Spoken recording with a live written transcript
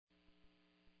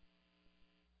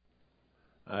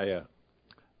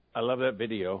I love that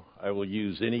video. I will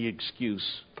use any excuse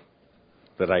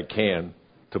that I can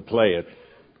to play it.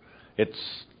 It's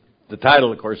the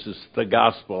title, of course, is The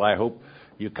Gospel. I hope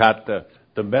you caught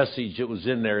the message that was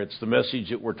in there. It's the message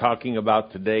that we're talking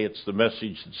about today. It's the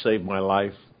message that saved my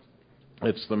life.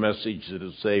 It's the message that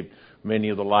has saved many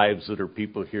of the lives that are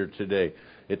people here today.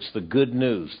 It's the good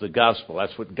news, the gospel.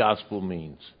 That's what gospel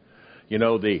means. You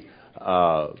know, the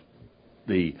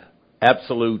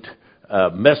absolute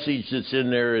message that's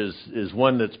in there is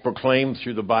one that's proclaimed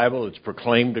through the Bible. It's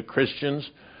proclaimed to Christians.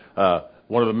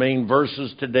 One of the main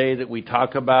verses today that we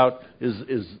talk about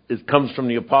it comes from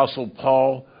the Apostle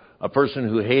Paul, a person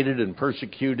who hated and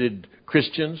persecuted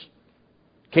Christians,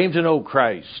 came to know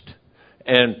Christ,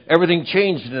 and everything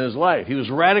changed in his life. He was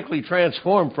radically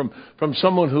transformed from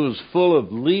someone who was full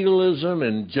of legalism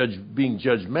and being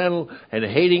judgmental and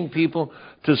hating people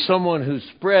to someone who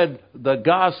spread the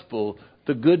gospel,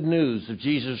 the good news of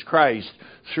Jesus Christ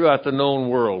throughout the known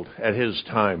world at his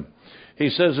time. He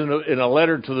says in a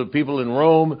letter to the people in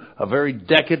Rome, a very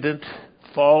decadent,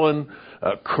 fallen,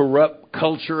 corrupt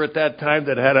culture at that time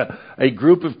that had a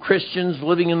group of Christians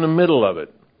living in the middle of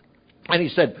it. And he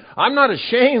said, I'm not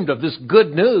ashamed of this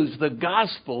good news. The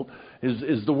gospel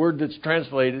is the word that's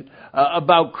translated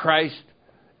about Christ.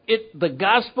 The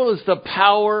gospel is the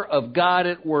power of God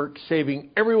at work, saving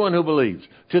everyone who believes.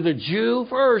 To the Jew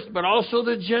first, but also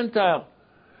the Gentile.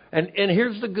 And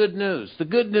here's the good news. The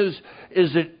good news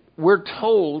is that we're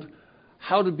told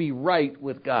how to be right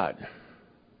with God.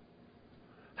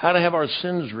 How to have our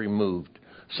sins removed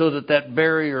so that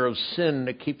barrier of sin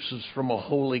that keeps us from a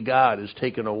holy God is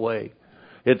taken away.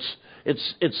 It's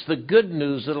the good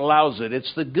news that allows it.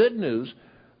 It's the good news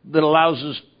that allows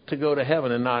us to go to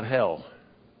heaven and not hell.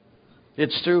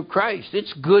 It's through Christ.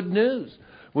 It's good news.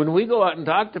 When we go out and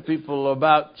talk to people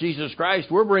about Jesus Christ,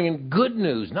 we're bringing good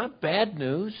news, not bad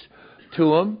news,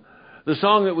 to them. The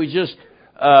song that we just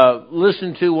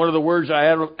listened to, one of the words I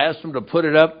asked them to put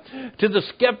it up, to the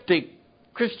skeptic,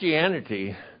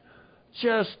 Christianity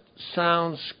just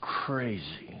sounds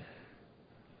crazy.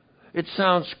 It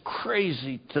sounds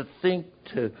crazy to think,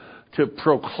 to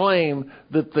proclaim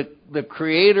that the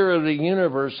creator of the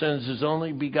universe sends his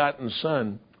only begotten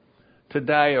Son to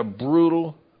die a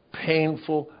brutal,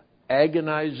 painful,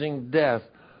 agonizing death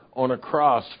on a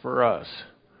cross for us.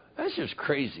 That's just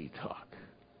crazy talk.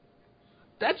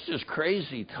 That's just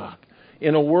crazy talk.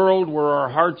 In a world where our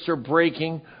hearts are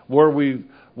breaking, where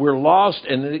we're lost,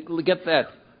 and get that,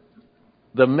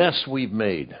 the mess we've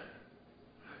made.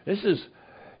 This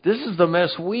is the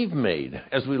mess we've made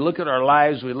as we look at our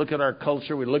lives, we look at our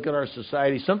culture, we look at our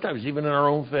society, sometimes even in our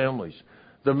own families.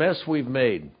 The mess we've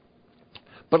made.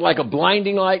 But like a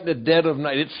blinding light in the dead of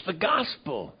night, it's the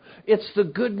gospel. It's the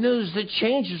good news that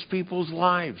changes people's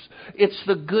lives. It's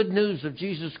the good news of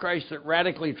Jesus Christ that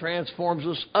radically transforms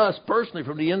us personally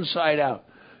from the inside out.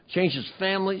 Changes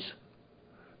families,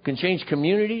 can change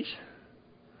communities,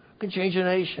 can change a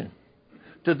nation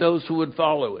to those who would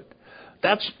follow it.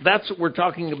 That's what we're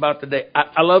talking about today.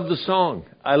 I love the song.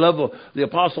 I love the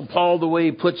Apostle Paul, the way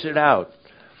he puts it out.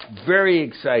 Very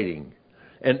exciting.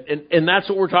 And that's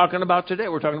what we're talking about today.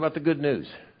 We're talking about the good news.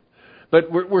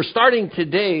 But we're starting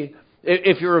today,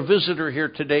 if you're a visitor here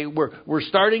today, we're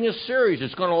starting a series.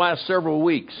 It's going to last several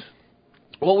weeks.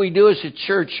 What we do as a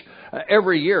church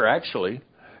every year, actually,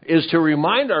 is to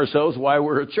remind ourselves why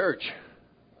we're a church.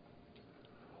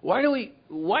 Why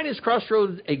does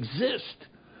Crossroads exist?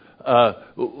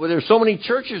 There's so many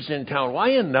churches in town. Why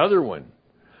another one?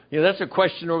 You know, that's a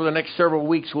question over the next several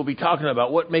weeks we'll be talking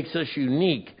about. What makes us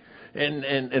unique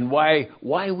and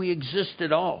why we exist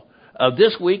at all.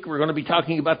 This week we're going to be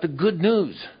talking about the good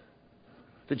news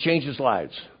that changes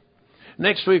lives.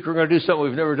 Next week we're going to do something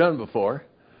we've never done before.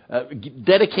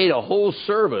 Dedicate a whole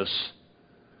service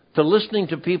to listening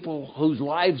to people whose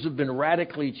lives have been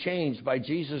radically changed by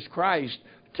Jesus Christ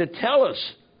to tell us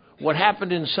what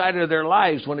happened inside of their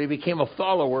lives when they became a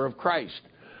follower of Christ.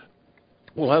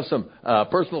 We'll have some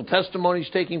personal testimonies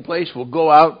taking place. We'll go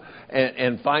out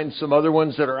and find some other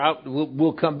ones that are out.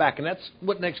 We'll come back, and that's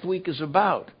what next week is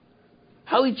about.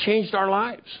 How he changed our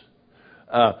lives.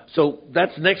 So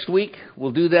that's next week.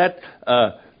 We'll do that.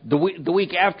 The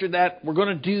week after that, we're going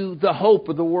to do the hope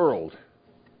of the world.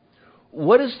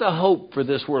 What is the hope for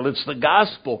this world? It's the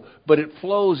gospel, but it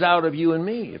flows out of you and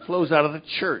me. It flows out of the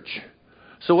church.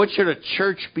 So what should a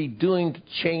church be doing to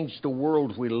change the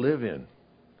world we live in?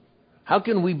 How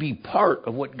can we be part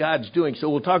of what God's doing? So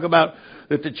we'll talk about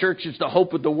that the church is the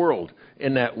hope of the world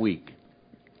in that week.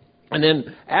 And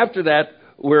then after that,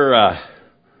 we're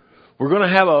We're going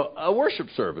to have a worship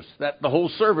service. That the whole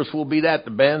service will be that. The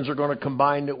bands are going to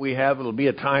combine that we have. It'll be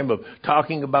a time of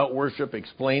talking about worship,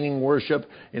 explaining worship,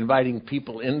 inviting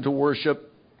people into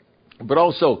worship, but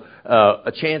also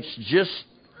a chance just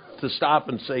to stop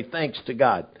and say thanks to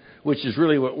God, which is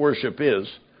really what worship is.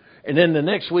 And then the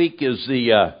next week is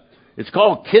it's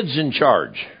called Kids in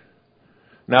Charge.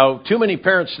 Now, too many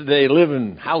parents today live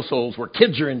in households where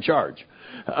kids are in charge.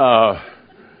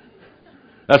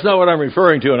 That's not what I'm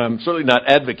referring to, and I'm certainly not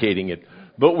advocating it.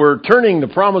 But we're turning the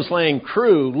Promised Land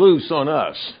crew loose on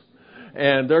us.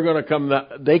 And they're going to come,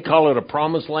 they call it a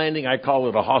promised landing. I call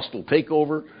it a hostile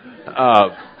takeover.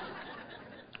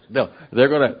 They're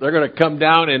going to come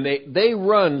down, and they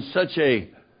run such a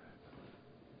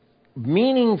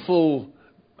meaningful,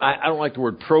 I don't like the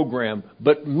word program,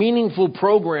 but meaningful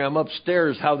program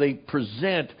upstairs, how they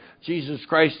present Jesus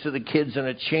Christ to the kids in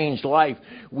a changed life.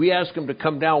 We ask them to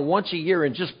come down once a year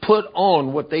and just put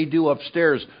on what they do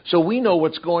upstairs so we know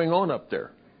what's going on up there.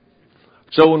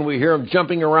 So when we hear them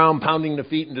jumping around, pounding the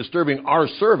feet, and disturbing our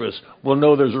service, we'll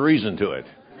know there's a reason to it.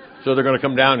 So they're going to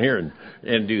come down here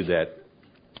and do that.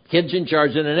 Kids in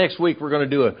Charge. And the next week we're going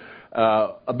to do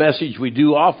a message we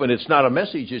do often. It's not a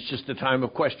message, it's just a time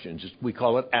of questions. We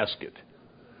call it Ask It,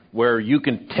 where you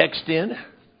can text in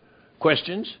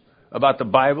questions about the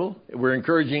Bible. We're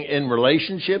encouraging in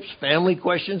relationships, family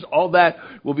questions, all that.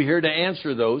 We'll be here to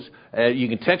answer those. You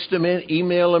can text them in,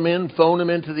 email them in, phone them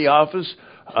into the office,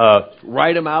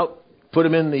 write them out, put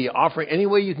them in the offering. Any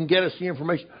way you can get us the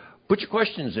information, put your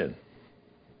questions in.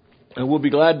 And we'll be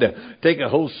glad to take a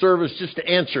whole service just to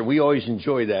answer. We always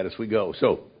enjoy that as we go.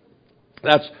 So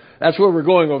that's where we're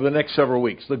going over the next several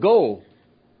weeks. The goal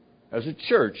as a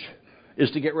church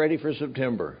is to get ready for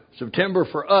September. September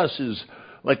for us is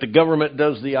like the government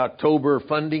does the October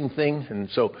funding thing. And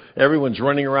so everyone's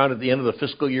running around at the end of the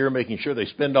fiscal year making sure they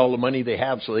spend all the money they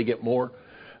have so they get more.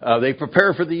 They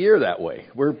prepare for the year that way.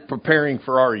 We're preparing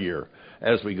for our year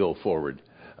as we go forward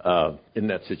in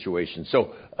that situation.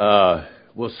 So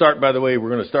we'll start, by the way, we're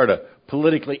going to start a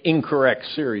politically incorrect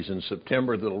series in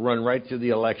September that will run right through the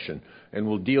election. And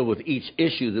we'll deal with each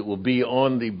issue that will be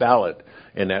on the ballot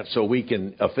and that so we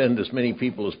can offend as many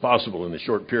people as possible in a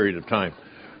short period of time.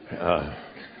 Let's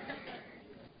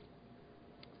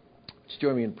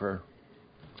join me in prayer.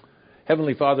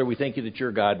 Heavenly Father, we thank you that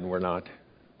you're God and we're not.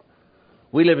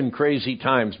 We live in crazy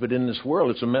times, but in this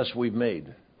world it's a mess we've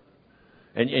made.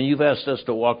 And you've asked us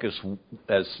to walk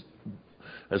as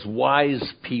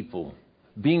wise people,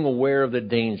 being aware of the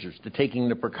dangers, to taking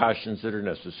the precautions that are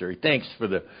necessary. Thanks for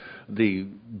the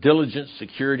diligent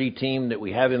security team that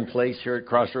we have in place here at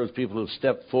Crossroads, people who have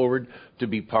stepped forward to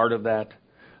be part of that.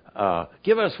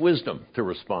 Give us wisdom to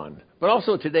respond. But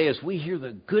also today, as we hear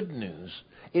the good news,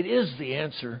 it is the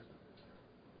answer.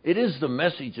 It is the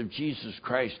message of Jesus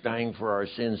Christ dying for our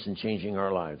sins and changing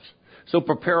our lives. So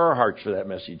prepare our hearts for that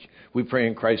message. We pray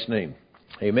in Christ's name.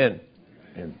 Amen.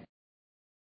 Amen.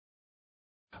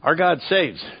 Our God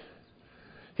saves.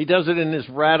 He does it in this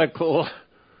radical,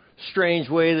 strange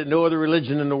way that no other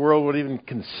religion in the world would even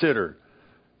consider.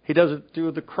 He does it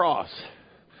through the cross.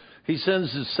 He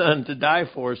sends His Son to die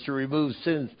for us, to remove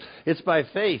sins. It's by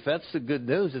faith. That's the good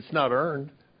news. It's not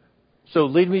earned. So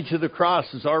lead me to the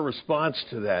cross is our response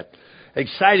to that.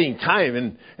 Exciting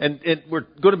time. And we're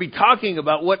going to be talking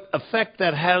about what effect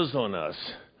that has on us.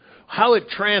 How it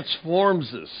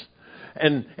transforms us.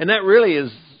 And that really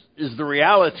is the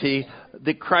reality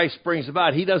that Christ brings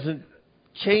about. He doesn't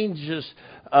change us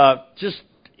just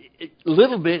a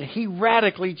little bit. He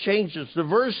radically changes. The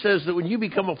verse says that when you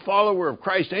become a follower of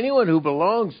Christ, anyone who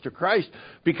belongs to Christ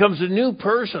becomes a new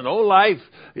person. Old life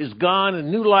is gone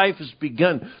and new life has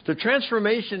begun. The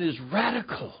transformation is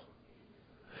radical.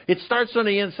 It starts on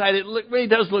the inside. It really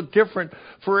does look different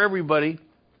for everybody.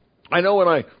 I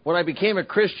know when I became a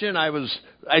Christian, I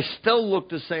still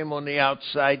looked the same on the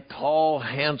outside, tall,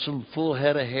 handsome, full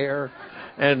head of hair,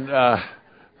 and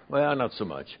well, not so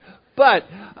much. But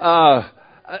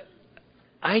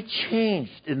I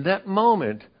changed in that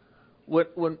moment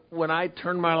when I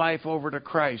turned my life over to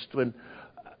Christ. When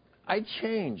I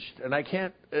changed, and I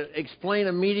can't explain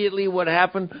immediately what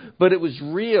happened, but it was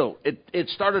real. It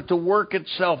started to work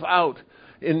itself out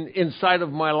inside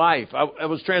of my life. I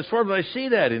was transformed, and I see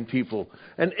that in people.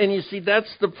 And you see,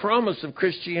 that's the promise of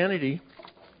Christianity.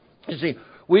 You see,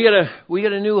 we get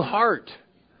a new heart.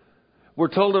 We're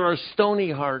told that our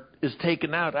stony heart is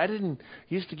taken out. I didn't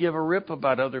used to give a rip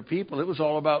about other people. It was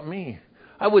all about me.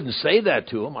 I wouldn't say that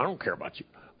to them. I don't care about you.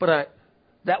 But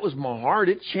that was my heart.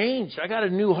 It changed. I got a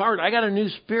new heart. I got a new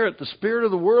spirit. The spirit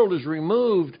of the world is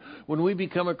removed when we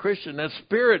become a Christian. That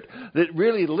spirit that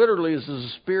really literally is the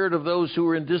spirit of those who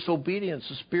are in disobedience.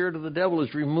 The spirit of the devil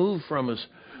is removed from us.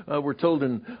 We're told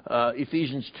in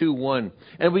Ephesians 2:1.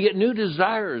 And we get new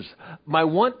desires. My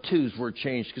want-tos were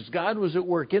changed because God was at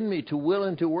work in me to will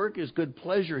and to work His good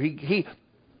pleasure. He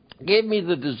gave me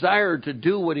the desire to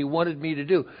do what He wanted me to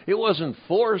do. It wasn't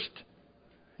forced.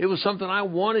 It was something I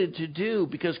wanted to do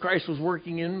because Christ was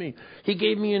working in me. He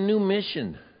gave me a new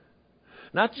mission.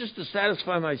 Not just to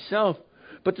satisfy myself,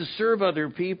 but to serve other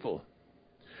people.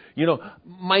 You know,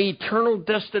 my eternal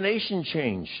destination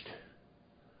changed.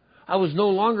 I was no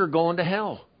longer going to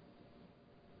hell.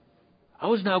 I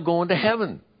was now going to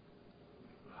heaven.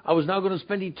 I was now going to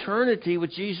spend eternity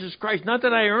with Jesus Christ. Not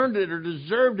that I earned it or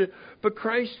deserved it, but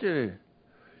Christ did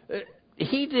it.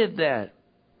 He did that.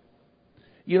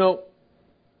 You know,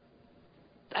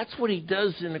 that's what He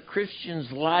does in a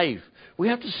Christian's life. We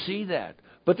have to see that.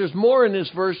 But there's more in this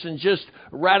verse than just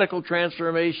radical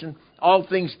transformation. All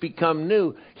things become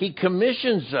new. He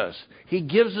commissions us. He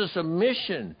gives us a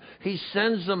mission. He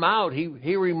sends them out.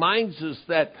 He reminds us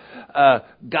that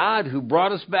God, who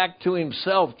brought us back to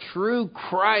Himself through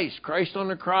Christ on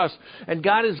the cross, and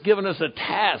God has given us a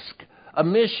task, a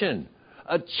mission,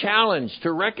 a challenge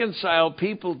to reconcile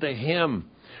people to Him.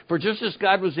 For just as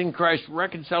God was in Christ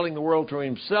reconciling the world to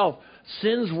Himself,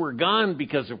 sins were gone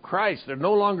because of Christ. They're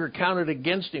no longer counted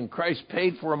against Him. Christ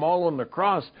paid for them all on the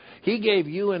cross. He gave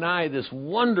you and I this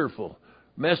wonderful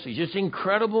message, this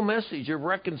incredible message of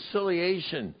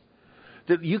reconciliation.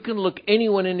 That you can look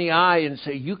anyone in the eye and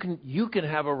say, you can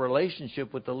have a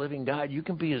relationship with the living God. You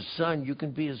can be His son. You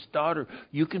can be His daughter.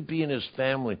 You can be in His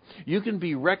family. You can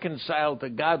be reconciled to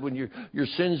God when your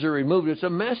sins are removed. It's a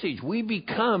message. We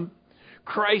become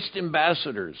Christ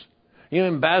ambassadors. You know,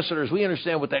 ambassadors, we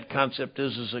understand what that concept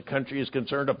is as a country is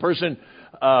concerned. A person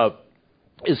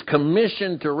is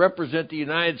commissioned to represent the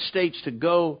United States to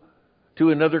go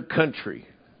to another country.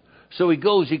 So he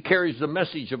goes, he carries the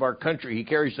message of our country. He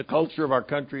carries the culture of our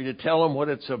country to tell them what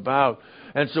it's about.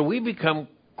 And so we become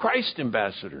Christ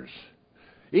ambassadors.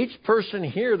 Each person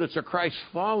here that's a Christ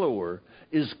follower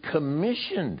is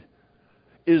commissioned,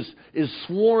 is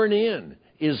sworn in,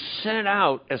 is sent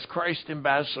out as Christ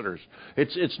ambassadors.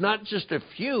 It's not just a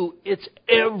few, it's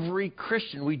every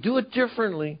Christian. We do it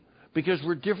differently because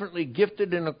we're differently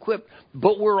gifted and equipped,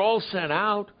 but we're all sent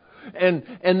out. And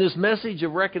this message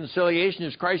of reconciliation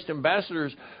as Christ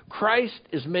ambassadors, Christ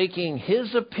is making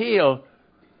His appeal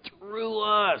through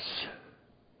us.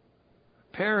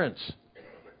 Parents,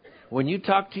 when you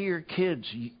talk to your kids,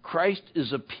 Christ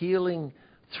is appealing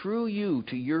through you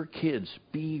to your kids.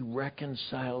 Be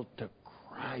reconciled to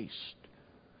Christ.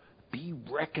 Be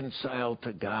reconciled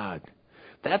to God.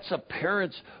 That's a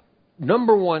parent's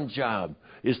number one job,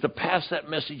 is to pass that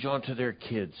message on to their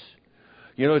kids.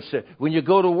 You know, when you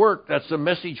go to work, that's the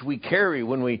message we carry.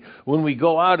 When we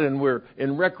go out and we're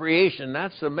in recreation,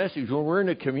 that's the message. When we're in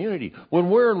a community,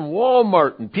 when we're in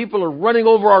Walmart and people are running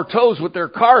over our toes with their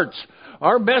carts,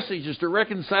 our message is to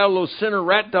reconcile those sinner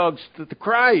rat dogs to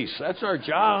Christ. That's our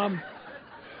job.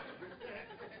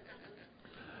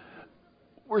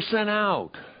 We're sent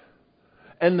out.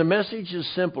 And the message is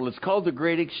simple. It's called the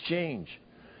Great Exchange.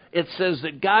 It says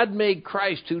that God made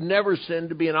Christ, who never sinned,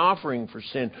 to be an offering for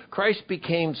sin. Christ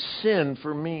became sin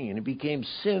for me, and He became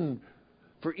sin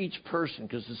for each person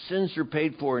because the sins are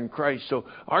paid for in Christ. So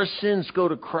our sins go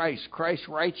to Christ. Christ's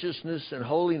righteousness and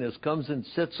holiness comes and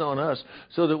sits on us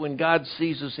so that when God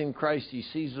sees us in Christ, He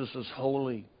sees us as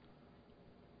holy.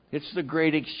 It's the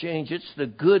Great Exchange. It's the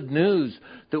good news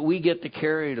that we get to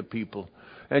carry to people.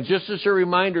 And just as a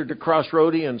reminder to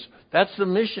Crossroadians, that's the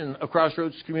mission of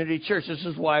Crossroads Community Church. This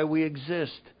is why we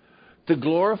exist. To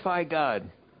glorify God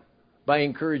by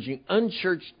encouraging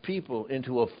unchurched people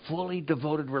into a fully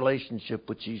devoted relationship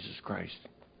with Jesus Christ.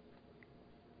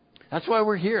 That's why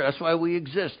we're here. That's why we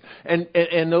exist. And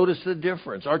notice the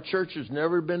difference. Our church has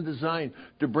never been designed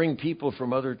to bring people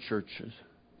from other churches.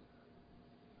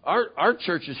 Our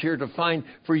church is here to find,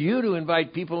 for you to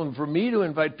invite people and for me to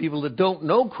invite people that don't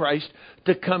know Christ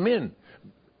to come in.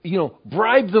 You know,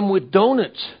 bribe them with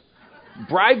donuts.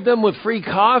 Bribe them with free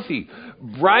coffee.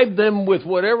 Bribe them with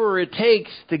whatever it takes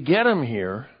to get them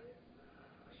here.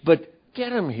 But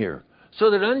get them here so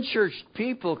that unchurched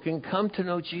people can come to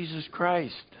know Jesus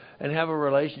Christ and have a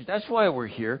relationship. That's why we're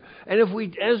here. And as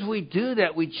we do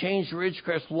that, we change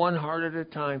Ridgecrest one heart at a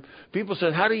time. People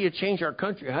said, how do you change our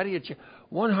country? How do you change?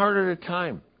 One heart at a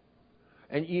time.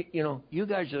 And you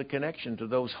guys are the connection to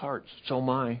those hearts. So am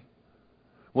I.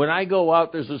 When I go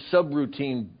out, there's a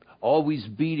subroutine always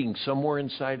beating somewhere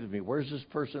inside of me. Where's this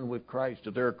person with Christ?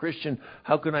 If they're a Christian,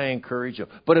 how can I encourage them?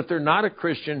 But if they're not a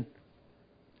Christian,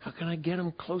 how can I get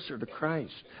them closer to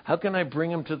Christ? How can I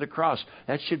bring them to the cross?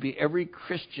 That should be every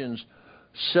Christian's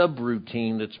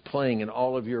subroutine that's playing in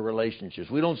all of your relationships.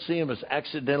 We don't see them as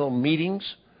accidental meetings.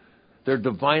 They're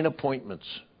divine appointments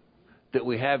that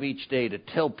we have each day to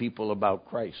tell people about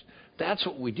Christ. That's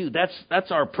what we do.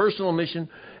 That's our personal mission,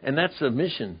 and that's the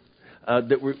mission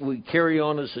that we carry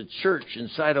on as a church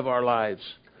inside of our lives.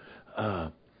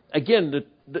 Again,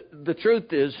 the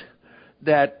truth is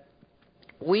that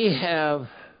we have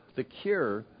the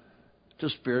cure to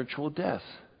spiritual death.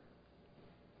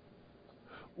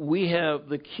 We have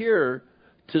the cure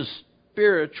to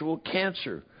spiritual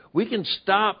cancer. We can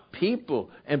stop people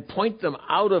and point them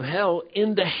out of hell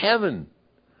into heaven.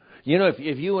 You know,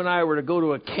 if you and I were to go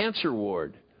to a cancer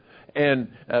ward and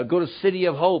go to City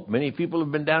of Hope, many people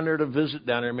have been down there to visit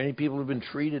down there. Many people have been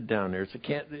treated down there.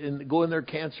 Go in their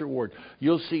cancer ward.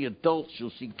 You'll see adults.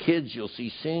 You'll see kids. You'll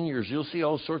see seniors. You'll see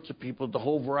all sorts of people, the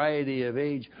whole variety of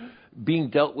age, being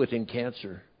dealt with in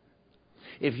cancer.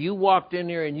 If you walked in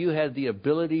there and you had the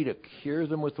ability to cure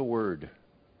them with the word,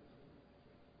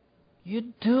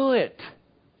 you'd do it.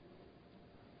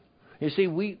 You see,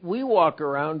 we walk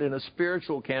around in a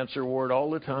spiritual cancer ward all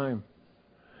the time.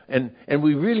 And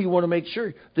we really want to make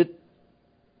sure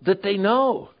that they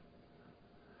know.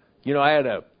 You know, I had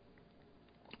a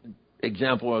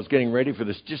example when I was getting ready for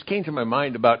this. Just came to my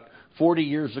mind about 40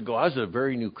 years ago. I was a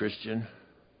very new Christian,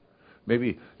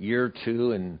 maybe a year or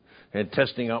two, and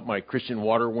testing out my Christian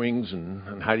water wings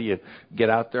and how do you get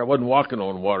out there. I wasn't walking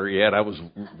on water yet. I was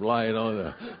relying on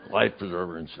a life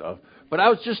preserver and stuff. But I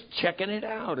was just checking it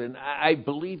out, and I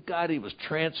believed God. He was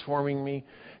transforming me.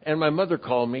 And my mother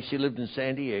called me. She lived in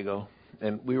San Diego,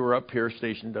 and we were up here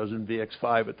stationed. I was in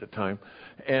VX5 at the time,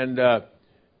 and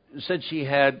said she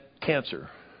had cancer.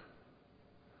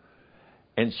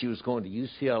 And she was going to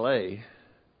UCLA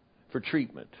for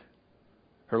treatment.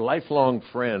 Her lifelong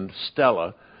friend,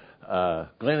 Stella,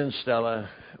 Glenn and Stella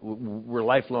were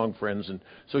lifelong friends, and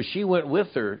so she went with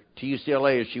her to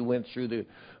UCLA as she went through the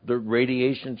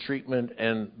radiation treatment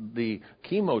and the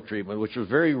chemo treatment, which was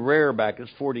very rare back. It was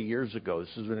 40 years ago. This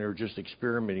is when they were just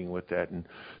experimenting with that. And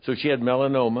so she had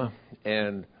melanoma,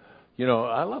 and, you know,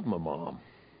 I love my mom.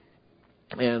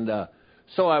 And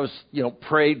so I was, you know,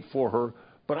 prayed for her.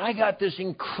 But I got this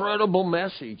incredible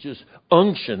message, this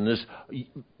unction, this,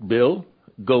 Bill,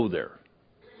 go there.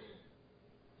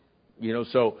 You know,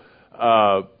 so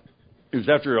it was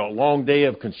after a long day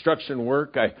of construction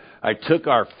work. I took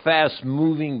our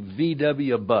fast-moving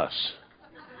VW bus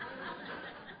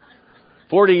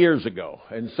 40 years ago.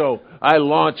 And so I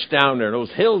launched down there.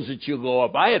 Those hills that you go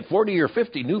up, I had 40 or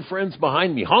 50 new friends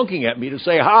behind me honking at me to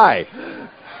say hi.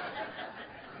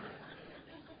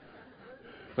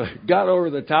 Got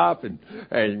over the top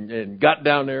and got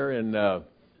down there and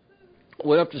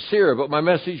went up to see her. But my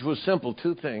message was simple,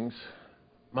 two things.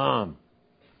 Mom,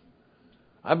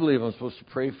 I believe I'm supposed to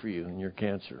pray for you in your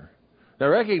cancer. Now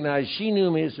recognize she knew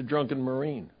me as a drunken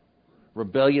Marine,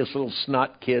 rebellious little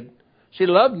snot kid. She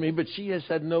loved me, but she has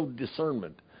had no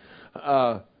discernment.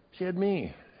 She had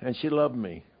me, and she loved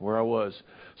me where I was.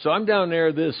 So I'm down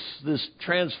there, this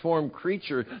transformed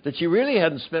creature that she really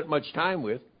hadn't spent much time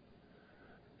with.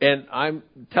 And I'm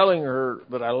telling her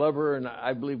that I love her and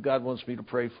I believe God wants me to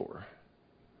pray for her.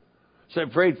 So I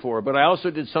prayed for her, but I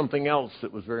also did something else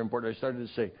that was very important. I started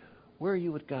to say, where are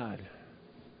you with God?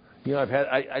 You know,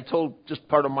 I told just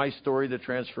part of my story, the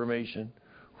transformation.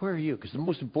 Where are you? Because the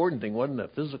most important thing wasn't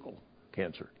that physical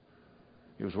cancer.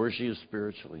 It was where she is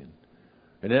spiritually.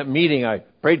 And in that meeting, I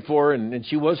prayed for her, and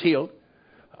she was healed.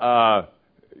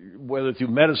 Whether through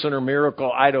medicine or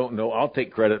miracle, I don't know. I'll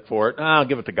take credit for it. I'll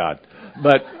give it to God.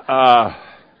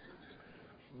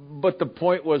 But the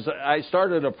point was, I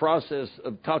started a process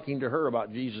of talking to her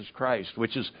about Jesus Christ,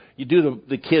 which is, you do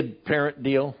the kid-parent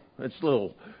deal.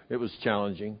 It was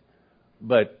challenging,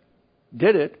 but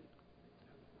did it.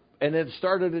 And it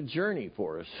started a journey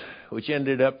for us, which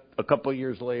ended up a couple of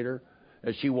years later,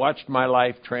 as she watched my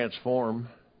life transform.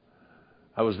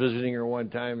 I was visiting her one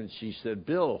time, and she said,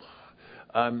 Bill,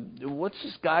 what's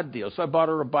this God deal? So I bought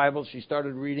her a Bible. She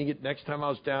started reading it. Next time I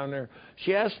was down there,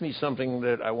 she asked me something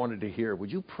that I wanted to hear.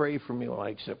 Would you pray for me while I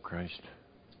accept Christ?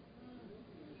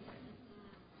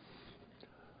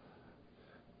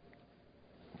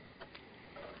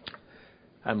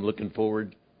 I'm looking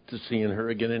forward to seeing her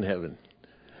again in heaven.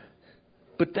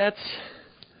 But that's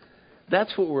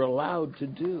what we're allowed to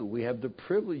do. We have the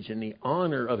privilege and the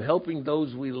honor of helping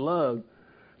those we love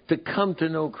to come to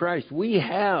know Christ. We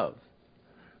have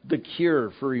the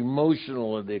cure for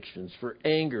emotional addictions, for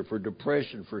anger, for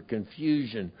depression, for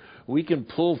confusion. We can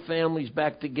pull families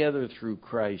back together through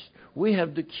Christ. We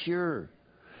have the cure.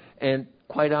 And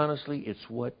quite honestly, it's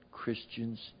what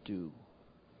Christians do.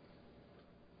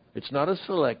 It's not a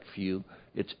select few.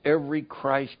 It's every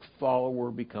Christ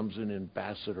follower becomes an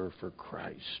ambassador for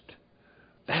Christ.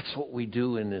 That's what we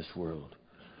do in this world.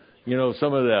 You know,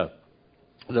 some of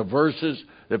the verses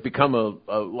that become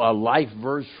a life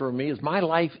verse for me is, my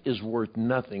life is worth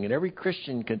nothing. And every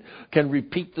Christian can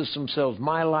repeat this themselves.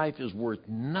 My life is worth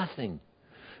nothing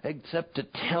except to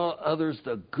tell others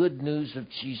the good news of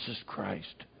Jesus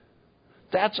Christ.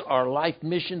 That's our life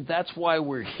mission. That's why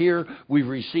we're here. We've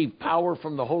received power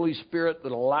from the Holy Spirit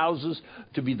that allows us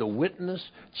to be the witness.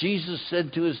 Jesus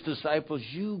said to his disciples,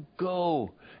 you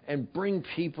go and bring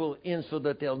people in so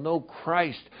that they'll know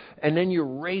Christ. And then you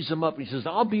raise them up. He says,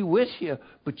 I'll be with you,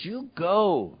 but you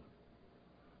go.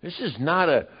 This is not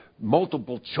a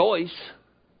multiple choice.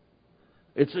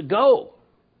 It's a go.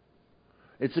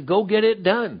 It's a go get it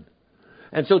done.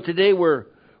 And so today we're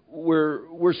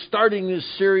starting this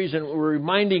series and we're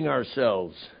reminding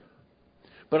ourselves.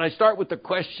 But I start with the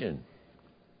question,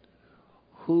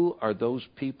 who are those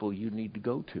people you need to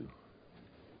go to?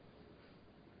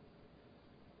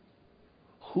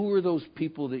 Who are those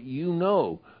people that you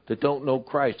know that don't know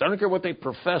Christ? I don't care what they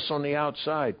profess on the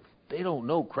outside. They don't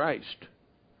know Christ.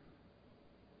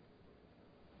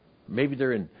 Maybe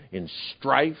they're in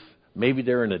strife. Maybe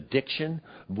they're in addiction.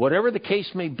 Whatever the case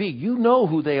may be, you know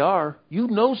who they are. You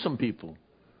know some people.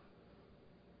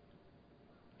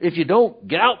 If you don't,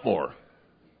 get out more.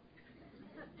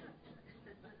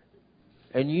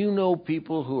 And you know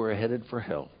people who are headed for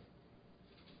hell.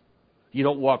 You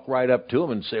don't walk right up to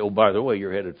them and say, oh, by the way,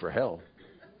 you're headed for hell.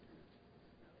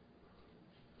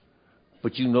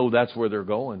 But you know that's where they're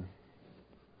going.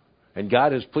 And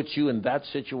God has put you in that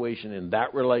situation, in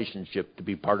that relationship, to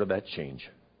be part of that change.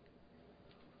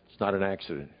 It's not an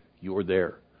accident. You're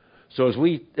there. So as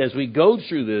we go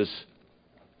through this,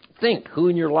 think who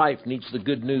in your life needs the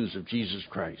good news of Jesus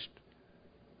Christ.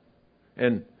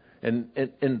 And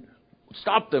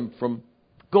stop them from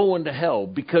going to hell,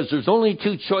 because there's only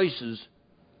two choices.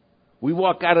 We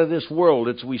walk out of this world.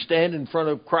 It's we stand in front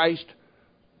of Christ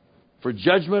for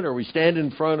judgment, or we stand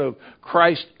in front of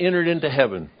Christ entered into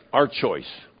heaven. Our choice.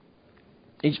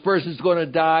 Each person's going to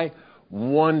die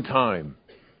one time.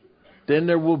 Then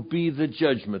there will be the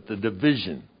judgment, the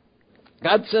division.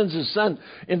 God sends his Son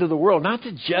into the world, not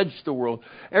to judge the world.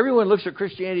 Everyone looks at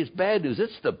Christianity as bad news.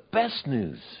 It's the best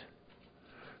news.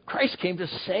 Christ came to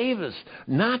save us,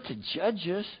 not to judge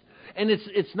us. And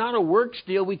it's not a works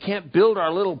deal. We can't build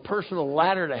our little personal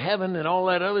ladder to heaven and all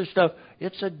that other stuff.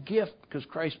 It's a gift because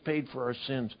Christ paid for our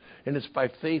sins. And it's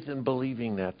by faith and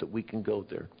believing that we can go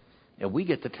there. And we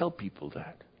get to tell people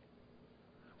that.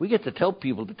 We get to tell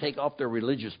people to take off their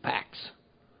religious packs,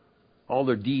 all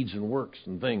their deeds and works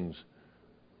and things,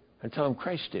 and tell them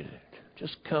Christ did it.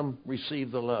 Just come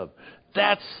receive the love.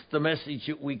 That's the message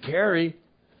that we carry.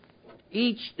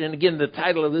 And again, the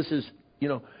title of this is,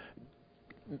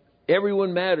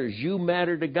 everyone matters. You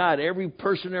matter to God. Every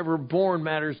person ever born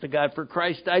matters to God. For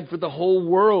Christ died for the whole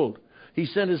world. He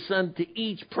sent his Son to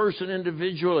each person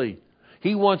individually.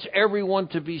 He wants everyone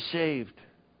to be saved.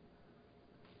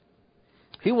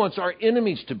 He wants our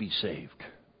enemies to be saved.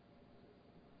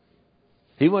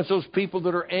 He wants those people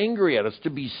that are angry at us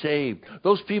to be saved.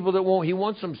 Those people that won't, he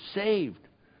wants them saved.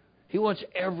 He wants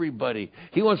everybody.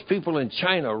 He wants people in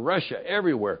China, Russia,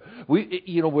 everywhere.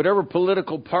 Whatever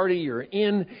political party you're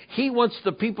in, he wants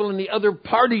the people in the other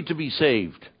party to be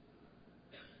saved.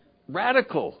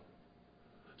 Radical.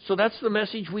 So that's the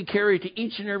message we carry to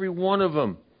each and every one of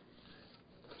them.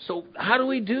 So how do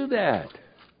we do that?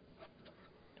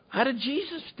 How did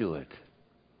Jesus do it?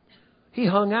 He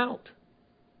hung out.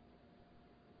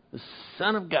 The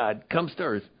Son of God comes to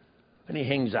earth and he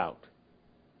hangs out.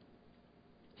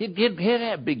 He'd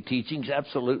had big teachings,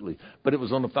 absolutely. But it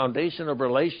was on the foundation of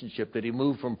relationship that he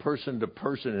moved from person to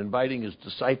person, inviting his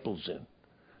disciples in.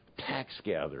 Tax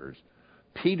gatherers.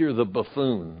 Peter the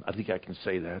buffoon. I think I can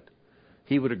say that.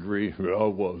 He would agree. Yeah, I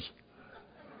was.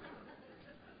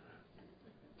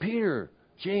 Peter,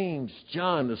 James,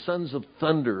 John, the sons of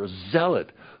thunder, a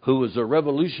zealot who was a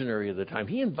revolutionary at the time.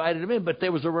 He invited him in, but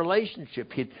there was a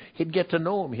relationship. He'd get to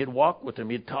know him. He'd walk with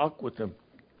him. He'd talk with him.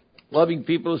 Loving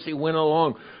people as he went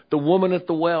along. The woman at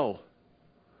the well,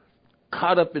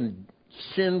 caught up in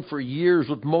sin for years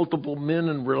with multiple men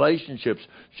and relationships.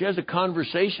 She has a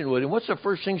conversation with him. What's the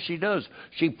first thing she does?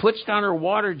 She puts down her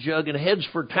water jug and heads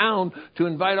for town to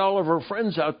invite all of her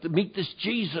friends out to meet this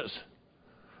Jesus.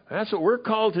 That's what we're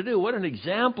called to do. What an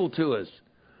example to us.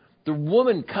 The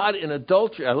woman caught in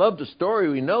adultery. I love the story.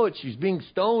 We know it. She's being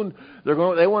stoned. They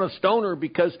want to stone her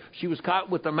because she was caught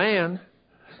with a man.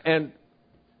 And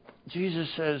Jesus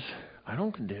says, I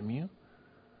don't condemn you.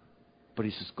 But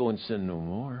he says, go and sin no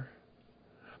more.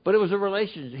 But it was a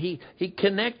relationship. He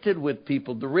connected with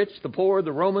people, the rich, the poor,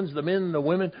 the Romans, the men, the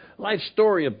women. Life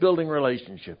story of building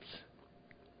relationships.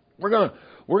 We're going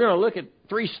to look at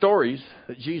 3 stories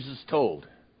that Jesus told.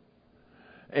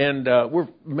 And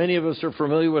many of us are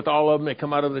familiar with all of them. They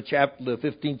come out of the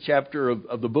 15th chapter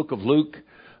of the book of Luke,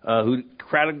 who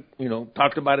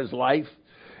talked about his life.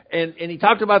 And he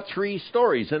talked about 3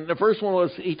 stories. And the first one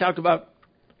was, he talked about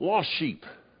lost sheep.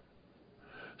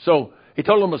 So he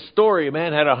told them a story. A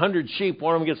man had 100 sheep.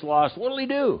 One of them gets lost. What will he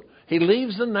do? He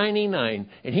leaves the 99,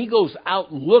 and he goes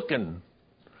out looking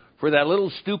for that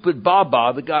little stupid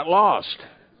Baba that got lost.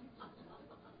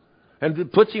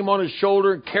 And puts him on his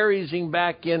shoulder and carries him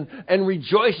back in and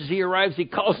rejoices. He arrives. He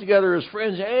calls together his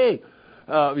friends. Hey,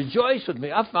 rejoice with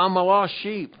me. I found my lost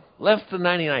sheep. Left the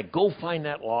 99. Go find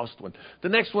that lost one. The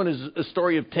next one is a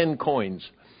story of 10 coins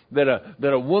that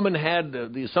a woman had.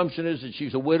 The assumption is that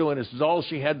she's a widow and this is all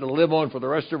she had to live on for the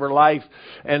rest of her life.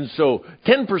 And so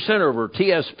 10% of her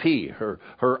TSP, her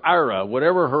IRA,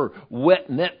 whatever her wet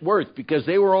net worth, because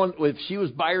they were on, if she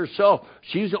was by herself,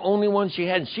 she's the only one she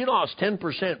had. And she lost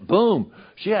 10%. Boom.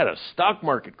 She had a stock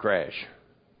market crash.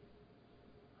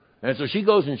 And so she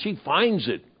goes and she finds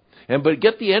it. But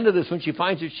get the end of this, when she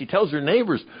finds it, she tells her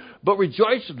neighbors, but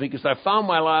rejoice with me because I found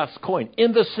my lost coin.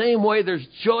 In the same way, there's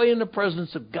joy in the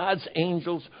presence of God's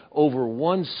angels over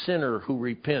one sinner who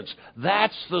repents.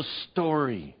 That's the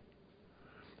story.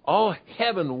 All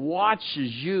heaven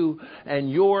watches you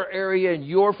and your area and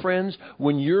your friends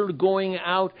when you're going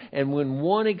out, and when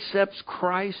one accepts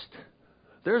Christ,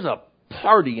 there's a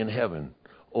party in heaven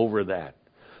over that.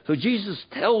 So Jesus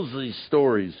tells these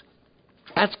stories.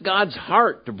 That's God's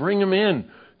heart, to bring them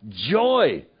in.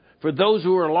 Joy for those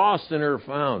who are lost and are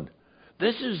found.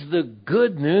 This is the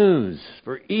good news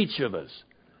for each of us.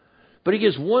 But he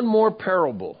gives one more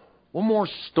parable, one more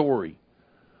story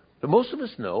that most of us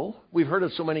know. We've heard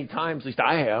it so many times, at least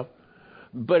I have.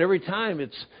 But every time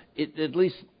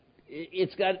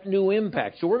it's got new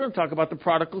impact. So we're going to talk about the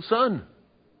prodigal son.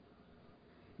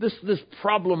 This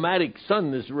problematic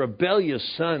son, this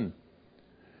rebellious son.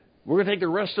 We're going to take the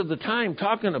rest of the time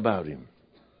talking about him.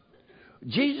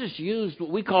 Jesus used what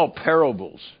we call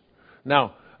parables.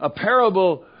 Now, a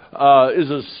parable is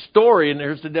a story, and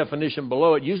there's the definition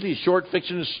below it, usually a short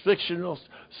fictional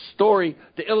story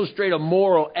to illustrate a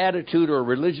moral attitude or a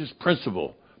religious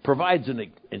principle, provides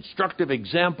an instructive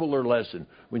example or lesson.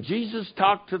 When Jesus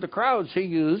talked to the crowds, he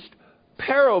used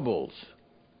parables.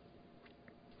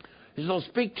 He says, I'll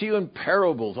speak to you in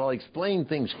parables. I'll explain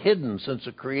things hidden since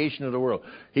the creation of the world.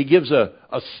 He gives a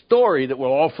story that we're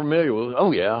all familiar with.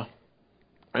 Oh, yeah.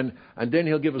 And then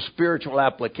he'll give a spiritual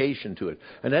application to it.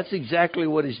 And that's exactly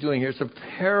what he's doing here. It's a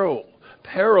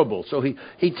parable. So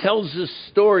he tells this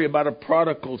story about a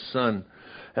prodigal son.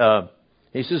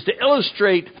 He says, to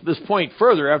illustrate this point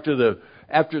further, after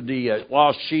the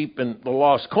lost sheep and the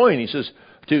lost coin, he says,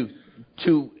 to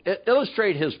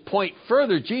illustrate his point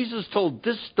further, Jesus told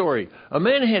this story. A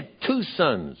man had 2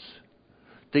 sons.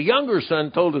 The younger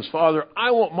son told his father,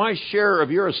 I want my share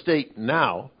of your estate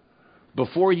now,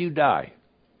 before you die.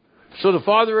 So the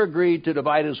father agreed to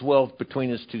divide his wealth between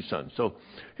his 2 sons. So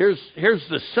here's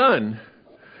the son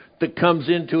that comes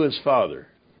into his father.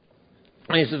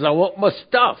 And he says, I want my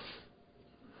stuff.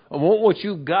 I want what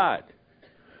you got.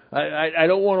 I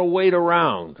don't want to wait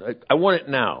around. I want it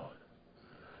now.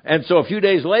 And so a few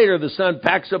days later, the son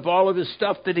packs up all of his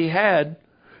stuff that he had,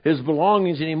 his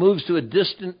belongings, and he moves to a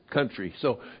distant country.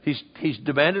 So he's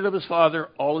demanded of his father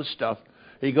all his stuff.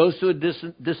 He goes to a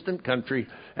distant country,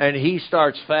 and he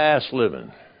starts fast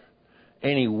living.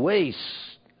 And he wastes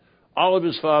all of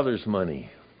his father's money.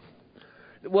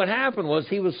 What happened was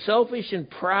he was selfish and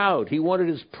proud. He wanted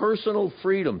his personal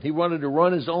freedom. He wanted to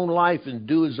run his own life and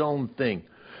do his own thing.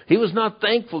 He was not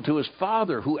thankful to his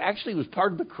father, who actually was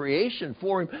part of the creation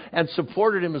for him and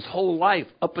supported him his whole life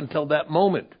up until that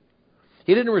moment.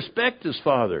 He didn't respect his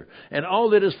father and all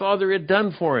that his father had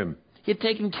done for him. He had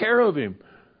taken care of him.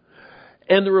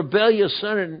 And the rebellious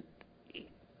son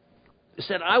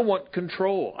said, I want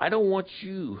control. I don't want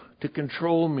you to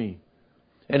control me.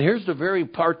 And here's the very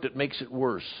part that makes it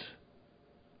worse.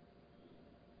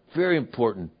 Very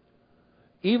important.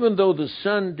 Even though the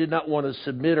son did not want to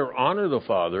submit or honor the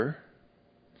father,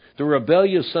 the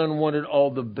rebellious son wanted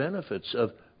all the benefits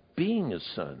of being a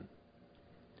son.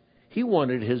 He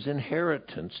wanted his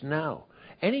inheritance now.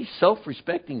 Any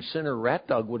self-respecting sinner rat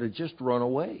dog would have just run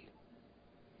away.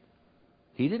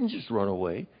 He didn't just run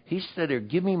away. He said, "Here,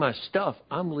 give me my stuff.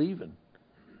 I'm leaving."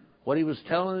 What he was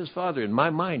telling his father, in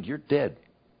my mind, you're dead.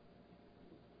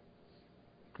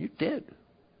 You're dead.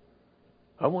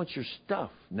 I want your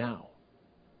stuff now.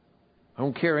 I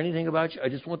don't care anything about you. I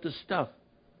just want the stuff.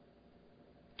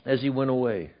 As he went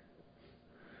away.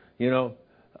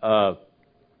 That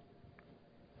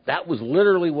was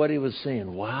literally what he was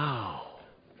saying. Wow.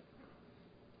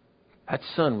 That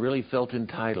son really felt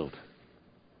entitled.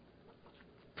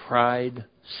 Pride,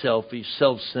 selfish,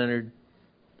 self-centered.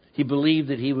 He believed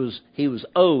that he was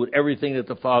owed everything that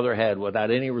the father had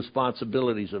without any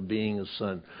responsibilities of being a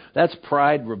son. That's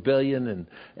pride, rebellion,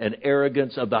 and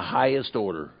arrogance of the highest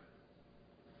order.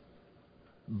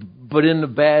 But in the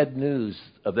bad news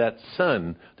of that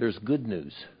son, there's good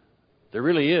news. There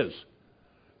really is.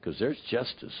 Because there's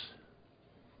justice.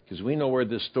 Because we know where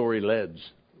this story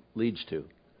leads to.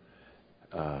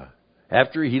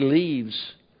 After he leaves,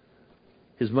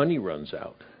 his money runs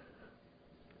out.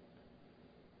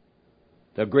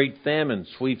 The great famine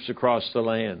sweeps across the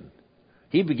land.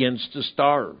 He begins to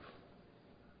starve.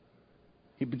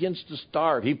 He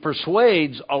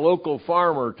persuades a local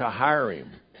farmer to hire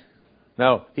him.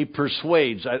 Now, he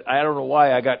persuades. I don't know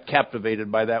why I got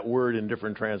captivated by that word in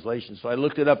different translations. So I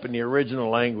looked it up in the original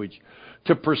language.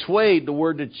 To persuade, the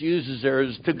word that's used there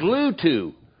is to glue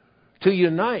to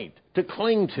unite, to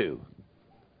cling to.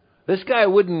 This guy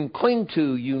wouldn't cling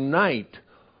to, unite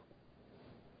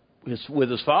with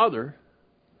his father.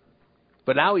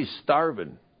 But now he's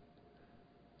starving.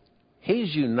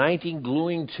 He's uniting,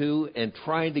 gluing to, and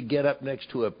trying to get up next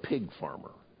to a pig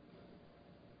farmer.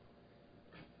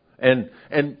 And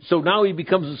so now he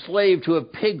becomes a slave to a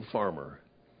pig farmer.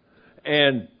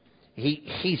 And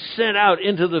he's sent out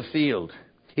into the field.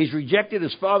 He's rejected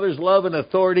his father's love and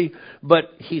authority,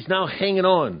 but he's now hanging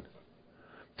on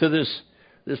to this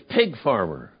pig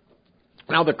farmer.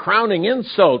 Now the crowning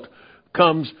insult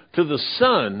comes to the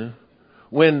son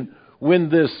when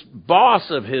this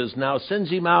boss of his now sends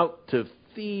him out to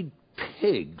feed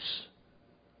pigs.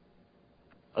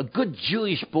 A good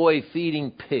Jewish boy feeding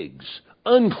pigs.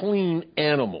 Unclean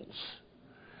animals.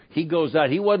 He goes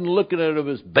out. He wasn't looking at them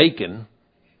as bacon.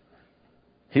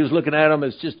 He was looking at them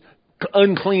as just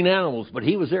unclean animals. But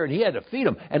he was there and he had to feed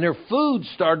them. And their food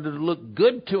started to look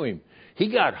good to him.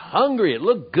 He got hungry. It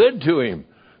looked good to him.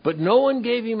 But no one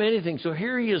gave him anything. So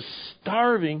here he is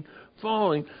starving,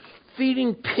 falling,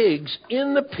 feeding pigs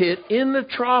in the pit, in the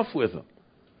trough with them.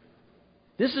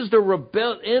 This is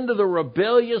the end of the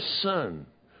rebellious son,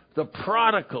 the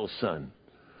prodigal son.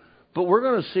 But we're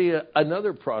going to see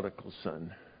another prodigal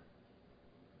son.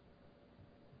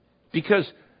 Because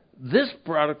this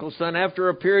prodigal son, after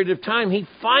a period of time, he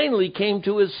finally came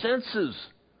to his senses.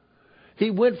 He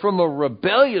went from a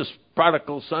rebellious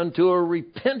prodigal son to a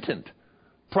repentant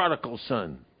prodigal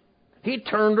son. He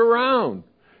turned around.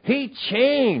 He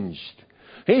changed.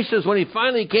 He says when he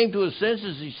finally came to his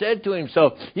senses, he said to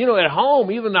himself, at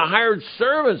home, even the hired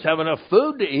servants have enough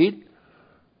food to eat.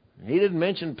 He didn't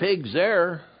mention pigs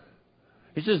there.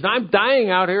 He says, I'm dying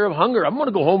out here of hunger. I'm going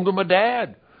to go home to my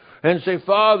dad and say,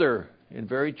 Father, and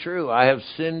very true, I have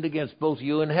sinned against both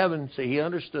you and heaven. See, he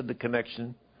understood the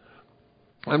connection.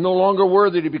 I'm no longer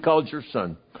worthy to be called your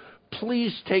son.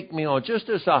 Please take me on, just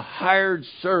as a hired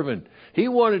servant. He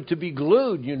wanted to be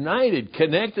glued, united,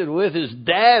 connected with his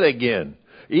dad again.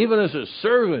 Even as a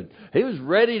servant, he was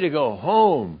ready to go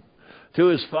home to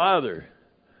his father.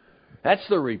 That's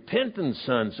the repentant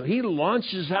son. So he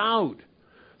launches out.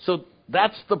 So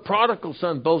that's the prodigal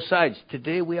son, both sides.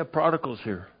 Today we have prodigals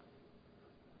here.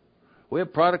 We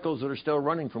have prodigals that are still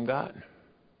running from God.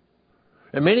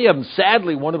 And many of them,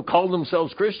 sadly, want to call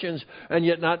themselves Christians and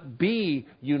yet not be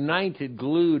united,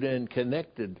 glued, and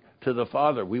connected to the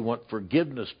Father. We want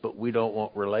forgiveness, but we don't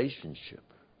want relationship.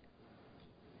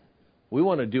 We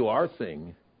want to do our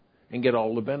thing and get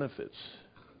all the benefits.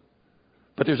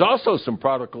 But there's also some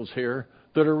prodigals here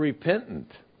that are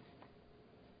repentant.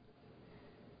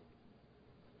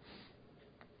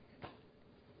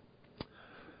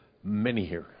 Many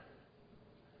here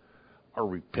are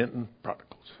repentant prodigals.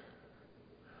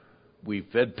 We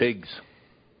fed pigs.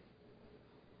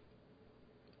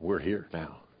 We're here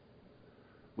now.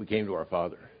 We came to our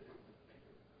Father.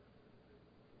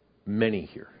 Many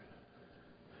here.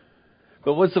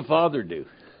 But what's the Father do?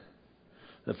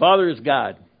 The Father is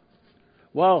God.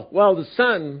 While the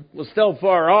Son was still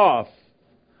far off,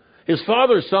 his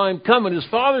Father saw him coming. His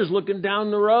Father's looking down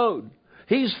the road.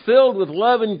 He's filled with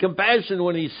love and compassion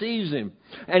when he sees him.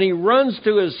 And he runs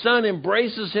to his son,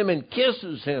 embraces him, and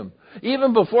kisses him.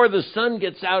 Even before the son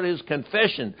gets out his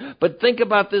confession. But think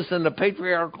about this in the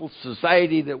patriarchal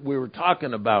society that we were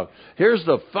talking about. Here's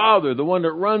the father, the one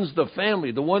that runs the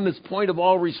family, the one that's point of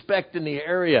all respect in the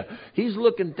area. He's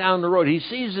looking down the road. He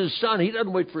sees his son. He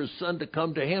doesn't wait for his son to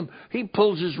come to him. He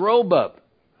pulls his robe up.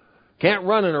 Can't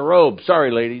run in a robe.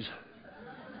 Sorry, ladies.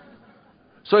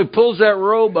 So he pulls that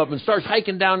robe up and starts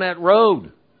hiking down that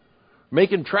road,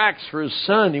 making tracks for his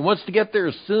son. He wants to get there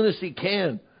as soon as he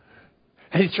can.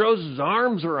 And he throws his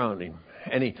arms around him,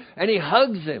 and he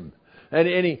hugs him, and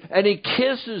he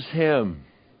kisses him.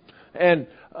 And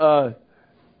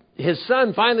his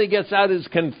son finally gets out his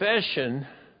confession,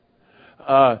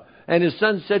 and his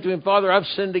son said to him, "Father, I've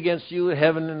sinned against you,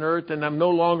 heaven and earth, and I'm no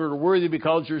longer worthy to be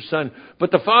called your son."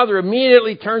 But the father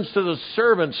immediately turns to the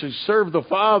servants who serve the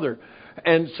father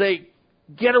and say,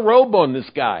 "Get a robe on this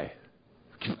guy."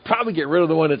 Probably get rid of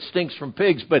the one that stinks from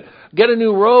pigs, but get a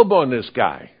new robe on this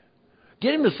guy.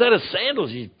 Get him a set of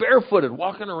sandals. He's barefooted,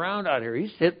 walking around out here.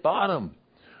 He's hit bottom.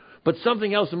 But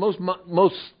something else, and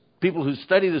most people who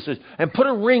study this says, and put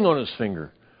a ring on his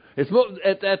finger.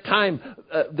 At that time,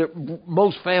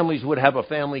 most families would have a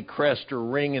family crest or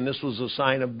ring, and this was a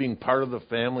sign of being part of the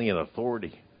family and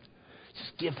authority.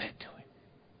 Just give that to him.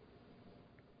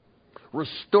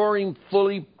 Restore him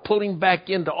fully, pull him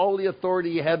back into all the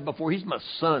authority he had before. He's my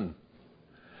son.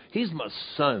 He's my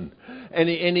son. And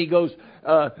he goes,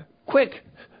 quick,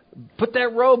 put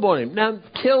that robe on him. Now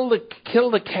kill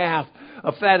the calf.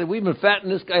 We've been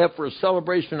fattening this guy up for a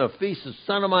celebration, a feast. A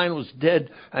son of mine was dead,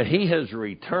 and he has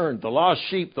returned. The lost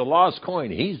sheep, the lost coin,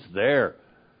 he's there.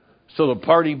 So the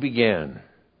party began.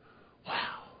 Wow.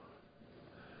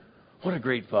 What a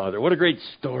great father. What a great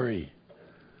story.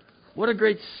 What a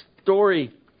great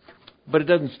story. But it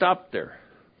doesn't stop there.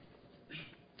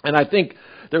 And I think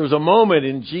there was a moment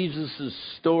in Jesus'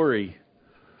 story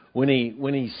when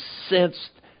he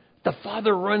sensed the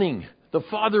Father running, the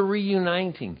Father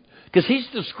reuniting. Because he's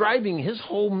describing his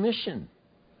whole mission.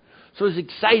 So it's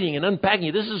exciting and unpacking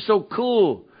it. This is so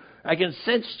cool. I can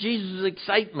sense Jesus'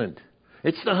 excitement.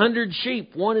 It's the 100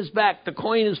 sheep. One is back. The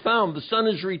coin is found. The son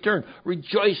is returned.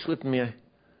 Rejoice with me.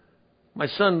 My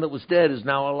son that was dead is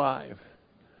now alive.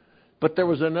 But there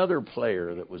was another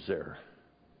player that was there.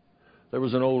 There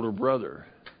was an older brother.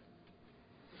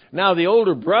 Now the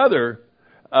older brother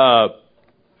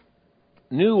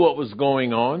knew what was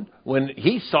going on when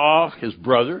he saw his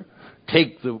brother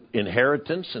take the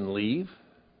inheritance and leave.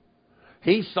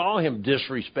 He saw him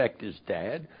disrespect his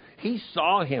dad. He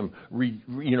saw him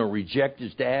reject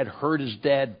his dad, hurt his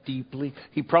dad deeply.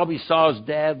 He probably saw his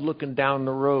dad looking down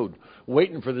the road,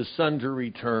 waiting for the son to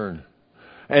return.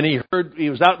 And he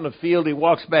was out in the field. He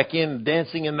walks back in,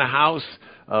 dancing in the house,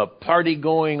 party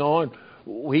going on.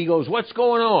 He goes, "What's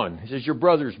going on?" He says, "Your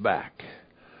brother's back.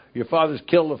 Your father's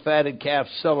killed a fatted calf,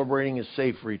 celebrating his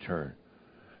safe return."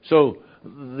 So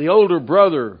the older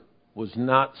brother was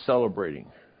not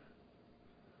celebrating.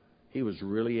 He was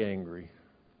really angry.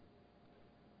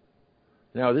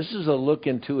 Now, this is a look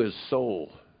into his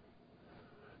soul.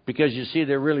 Because you see,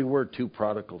 there really were two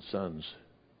prodigal sons.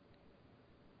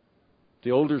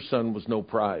 The older son was no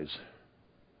prize.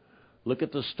 Look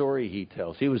at the story he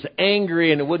tells. He was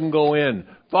angry and it wouldn't go in.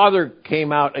 Father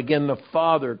came out. Again, the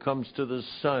father comes to the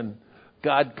son.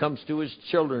 God comes to his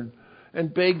children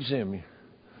and begs him.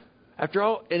 After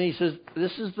all, and he says,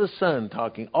 this is the son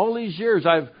talking. "All these years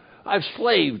I've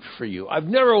slaved for you. I've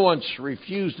never once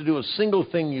refused to do a single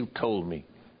thing you've told me.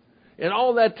 In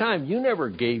all that time, you never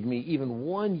gave me even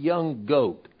one young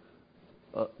goat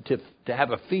to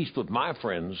have a feast with my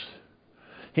friends."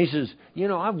 He says,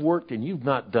 "I've worked and you've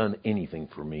not done anything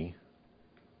for me.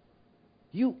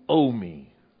 You owe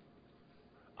me.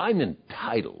 I'm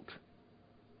entitled."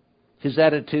 His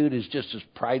attitude is just as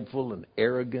prideful and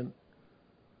arrogant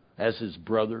as his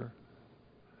brother.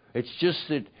 It's just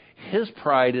that his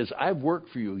pride is, "I've worked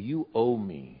for you. You owe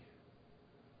me.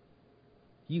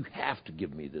 You have to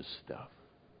give me this stuff."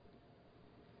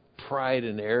 Pride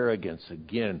and arrogance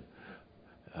again.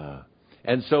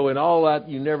 And so in all that,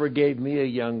 "You never gave me a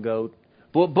young goat."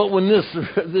 But when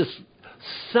this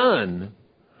son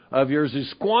of yours who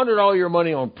squandered all your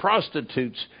money on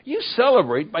prostitutes, you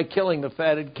celebrate by killing the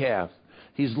fatted calf.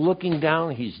 He's looking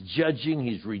down, he's judging,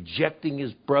 he's rejecting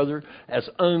his brother as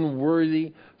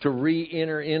unworthy to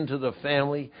re-enter into the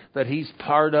family that he's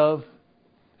part of.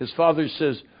 His father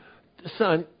says,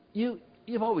 "Son,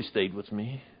 you've always stayed with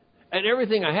me, and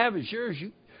everything I have is yours.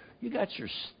 You got your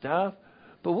stuff.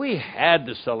 But we had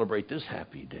to celebrate this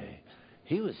happy day.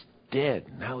 He was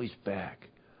dead, now he's back."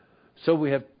 So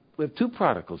we have two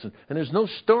prodigals, and there's no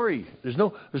story. There's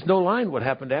no line what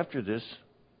happened after this.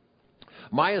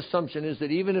 My assumption is that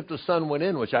even if the son went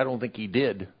in, which I don't think he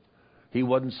did, he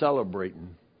wasn't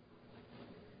celebrating.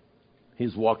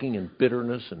 He's walking in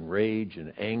bitterness and rage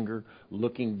and anger,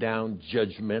 looking down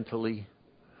judgmentally.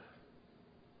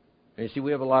 And you see,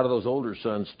 we have a lot of those older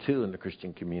sons, too, in the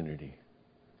Christian community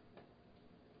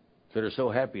that are so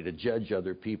happy to judge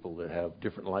other people that have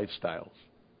different lifestyles,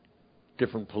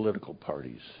 different political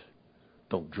parties,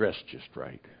 don't dress just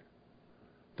right,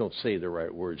 don't say the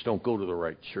right words, don't go to the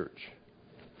right church.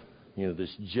 You know, this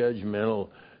judgmental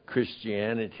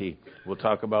Christianity, we'll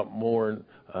talk about more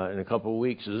in a couple of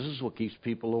weeks. This is what keeps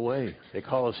people away. They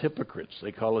call us hypocrites.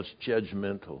 They call us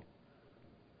judgmental.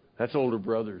 That's older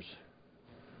brothers.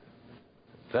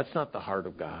 That's not the heart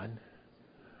of God.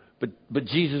 But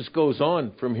Jesus goes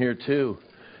on from here too.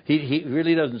 He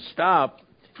really doesn't stop.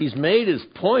 He's made his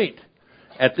point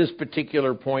at this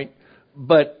particular point.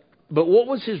 But what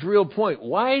was his real point?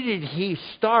 Why did he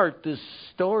start this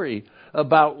story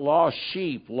about lost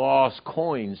sheep, lost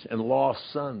coins, and lost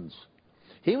sons?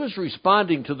 He was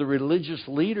responding to the religious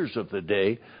leaders of the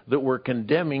day that were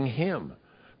condemning him.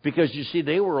 Because, you see,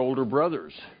 they were older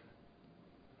brothers.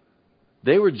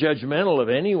 They were judgmental of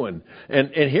anyone. And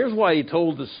here's why he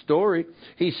told the story.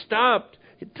 He stopped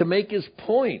to make his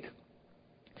point.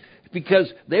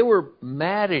 Because they were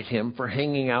mad at him for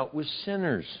hanging out with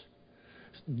sinners.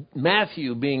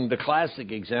 Matthew being the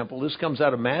classic example. This comes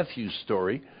out of Matthew's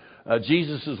story.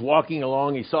 Jesus is walking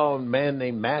along. He saw a man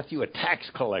named Matthew, a tax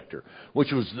collector,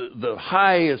 which was the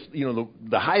highest,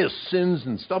 the highest sins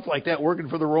and stuff like that, working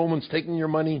for the Romans, taking your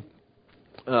money.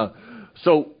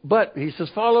 But he says,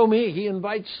 follow me. He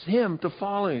invites him to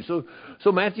follow him.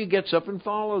 So Matthew gets up and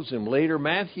follows him. Later,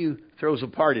 Matthew throws a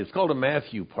party. It's called a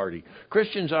Matthew party.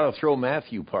 Christians ought to throw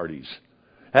Matthew parties.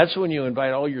 That's when you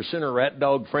invite all your sinner rat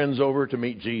dog friends over to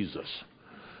meet Jesus.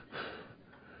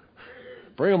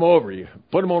 Bring them over. You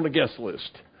put them on the guest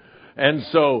list. And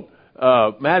so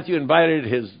Matthew invited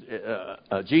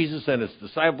Jesus and his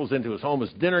disciples into his home as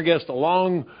dinner guests,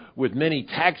 along with many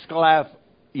tax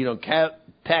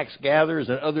gatherers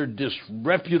and other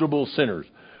disreputable sinners.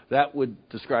 That would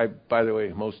describe, by the way,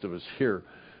 most of us here,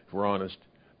 if we're honest.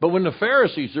 But when the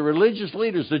Pharisees, the religious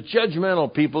leaders, the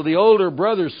judgmental people, the older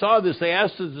brothers saw this, they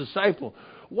asked the disciple,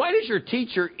 why does your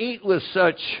teacher eat with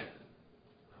such,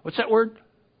 what's that word?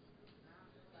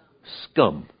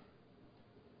 Scum.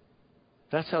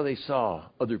 That's how they saw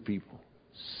other people.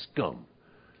 Scum.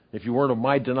 If you weren't of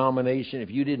my denomination,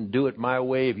 if you didn't do it my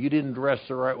way, if you didn't dress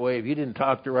the right way, if you didn't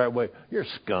talk the right way, you're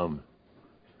scum.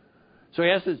 So he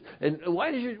asked this, and why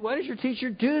does your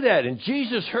teacher do that? And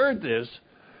Jesus heard this.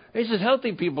 He says,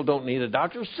 healthy people don't need a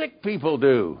doctor, sick people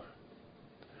do.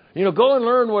 Go and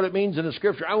learn what it means in the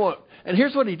Scripture. And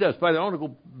here's what he does. By the way, I want to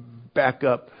go back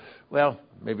up. Well,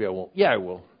 maybe I won't. Yeah, I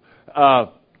will.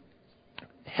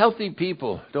 Healthy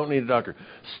people don't need a doctor.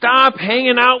 Stop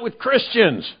hanging out with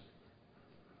Christians.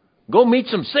 Go meet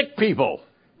some sick people.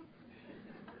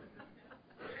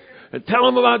 And tell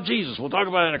them about Jesus. We'll talk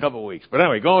about it in a couple of weeks. But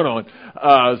anyway, going on.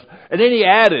 And then he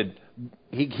added,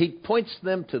 he points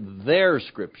them to their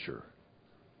Scripture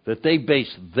that they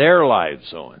base their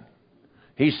lives on.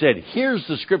 He said, here's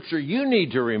the Scripture you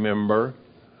need to remember.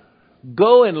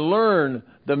 Go and learn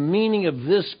the meaning of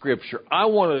this Scripture. I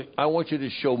want you to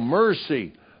show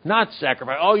mercy, not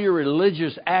sacrifice. All your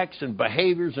religious acts and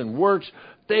behaviors and works,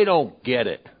 they don't get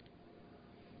it.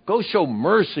 Go show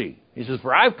mercy. He says,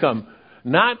 for I've come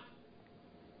not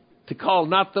to call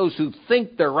not those who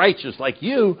think they're righteous like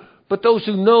you, but those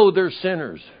who know they're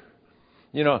sinners.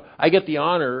 I get the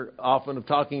honor often of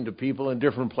talking to people in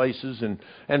different places,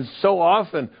 and so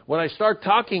often when I start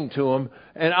talking to them,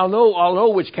 and I'll know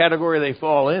which category they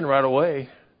fall in right away.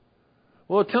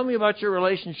 Well, tell me about your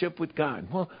relationship with God.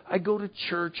 Well, I go to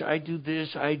church, I do this,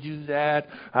 I do that,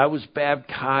 I was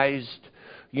baptized,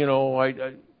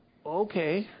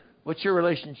 okay. What's your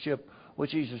relationship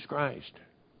with Jesus Christ?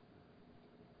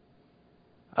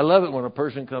 I love it when a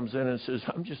person comes in and says,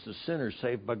 I'm just a sinner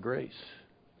saved by grace.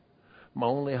 My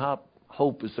only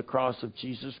hope is the cross of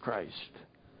Jesus Christ.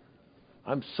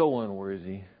 I'm so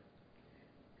unworthy.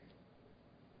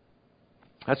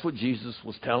 That's what Jesus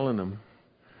was telling them.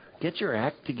 Get your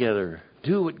act together.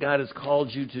 Do what God has called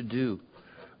you to do.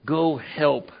 Go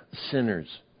help sinners.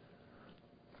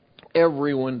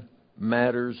 Everyone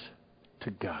matters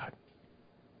to God.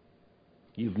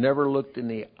 You've never looked in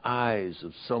the eyes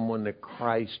of someone that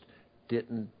Christ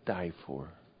didn't die for.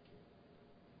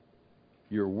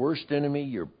 Your worst enemy,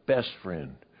 your best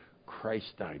friend, Christ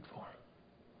died for.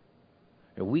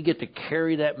 And we get to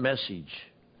carry that message.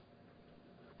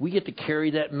 We get to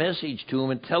carry that message to them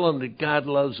and tell them that God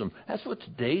loves them. That's what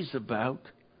today's about.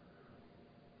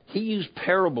 He used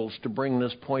parables to bring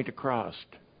this point across,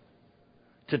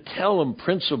 to tell them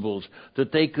principles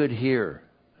that they could hear.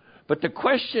 But the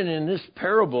question in this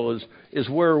parable is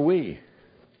where are we?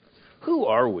 Who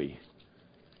are we?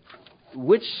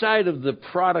 Which side of the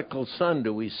prodigal son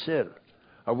do we sit?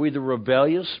 Are we the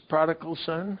rebellious prodigal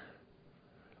son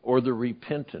or the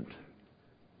repentant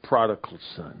prodigal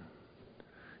son?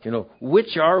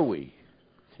 Which are we?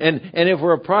 And if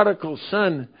we're a prodigal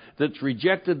son that's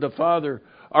rejected the father,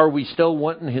 are we still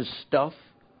wanting his stuff?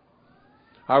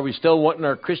 Are we still wanting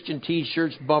our Christian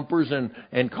T-shirts, bumpers,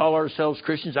 and call ourselves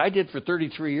Christians? I did for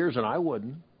 33 years, and I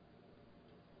wouldn't.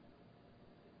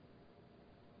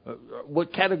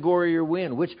 What category are we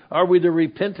in? Which are we the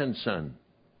repentant son?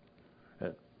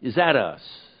 Is that us?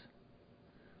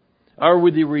 Are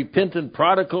we the repentant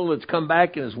prodigal that's come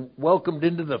back and is welcomed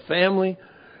into the family?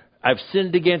 I've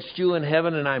sinned against you in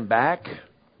heaven and I'm back.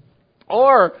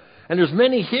 Or, and there's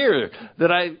many here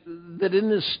that in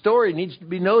this story needs to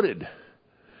be noted.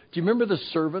 Do you remember the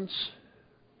servants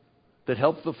that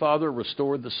helped the father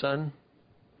restore the son?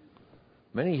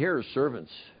 Many here are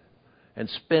servants and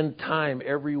spend time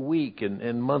every week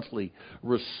and monthly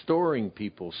restoring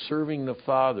people, serving the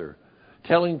father,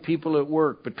 telling people at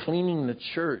work, but cleaning the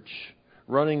church,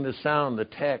 running the sound, the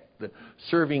tech,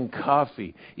 serving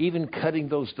coffee, even cutting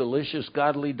those delicious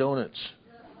godly donuts,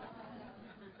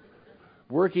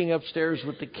 working upstairs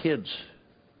with the kids.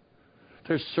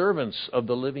 They're servants of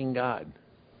the living God,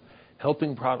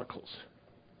 helping prodigals.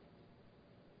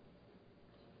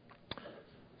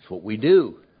 It's what we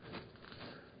do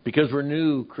because we're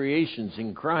new creations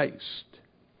in Christ.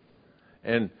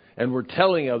 And we're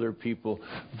telling other people,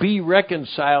 be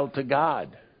reconciled to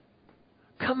God.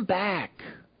 Come back.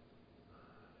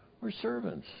 We're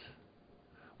servants.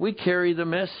 We carry the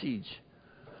message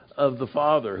of the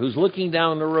Father who's looking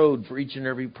down the road for each and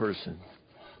every person.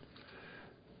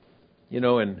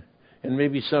 And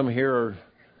maybe some here are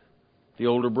the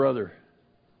older brother.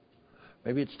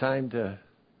 Maybe it's time to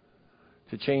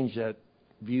change that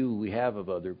view we have of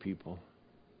other people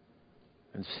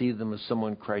and see them as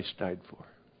someone Christ died for.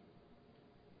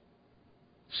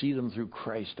 See them through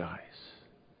Christ's eyes.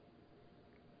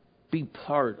 Be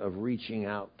part of reaching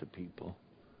out to people.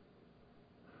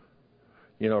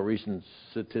 Recent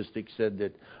statistics said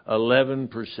that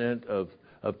 11%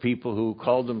 of people who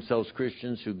call themselves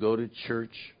Christians who go to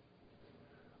church,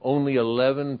 only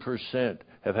 11%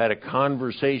 have had a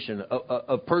conversation,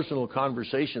 a personal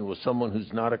conversation with someone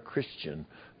who's not a Christian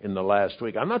in the last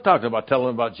week. I'm not talking about telling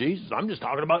them about Jesus. I'm just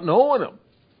talking about knowing them.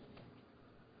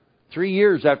 3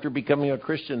 years after becoming a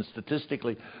Christian,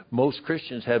 statistically, most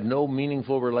Christians have no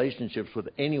meaningful relationships with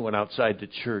anyone outside the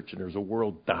church, and there's a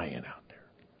world dying out there.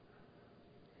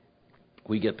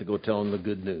 We get to go tell them the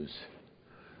good news.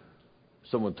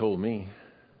 Someone told me.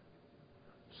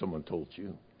 Someone told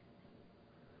you.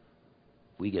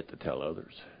 We get to tell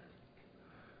others.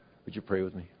 Would you pray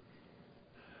with me?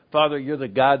 Father, you're the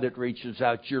God that reaches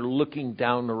out. You're looking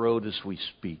down the road as we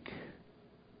speak.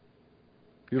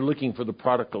 You're looking for the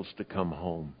prodigals to come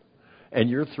home. And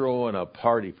you're throwing a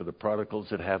party for the prodigals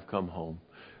that have come home.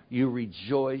 You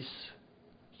rejoice.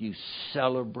 You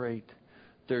celebrate.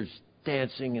 There's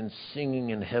dancing and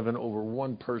singing in heaven over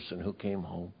one person who came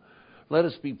home. Let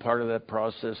us be part of that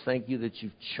process. Thank you that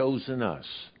you've chosen us.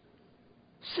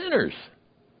 Sinners.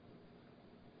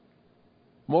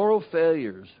 Moral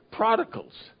failures.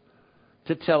 Prodigals.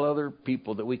 To tell other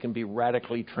people that we can be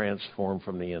radically transformed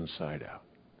from the inside out.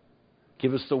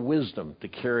 Give us the wisdom to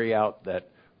carry out that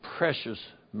precious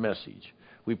message.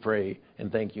 We pray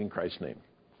and thank you in Christ's name.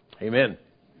 Amen.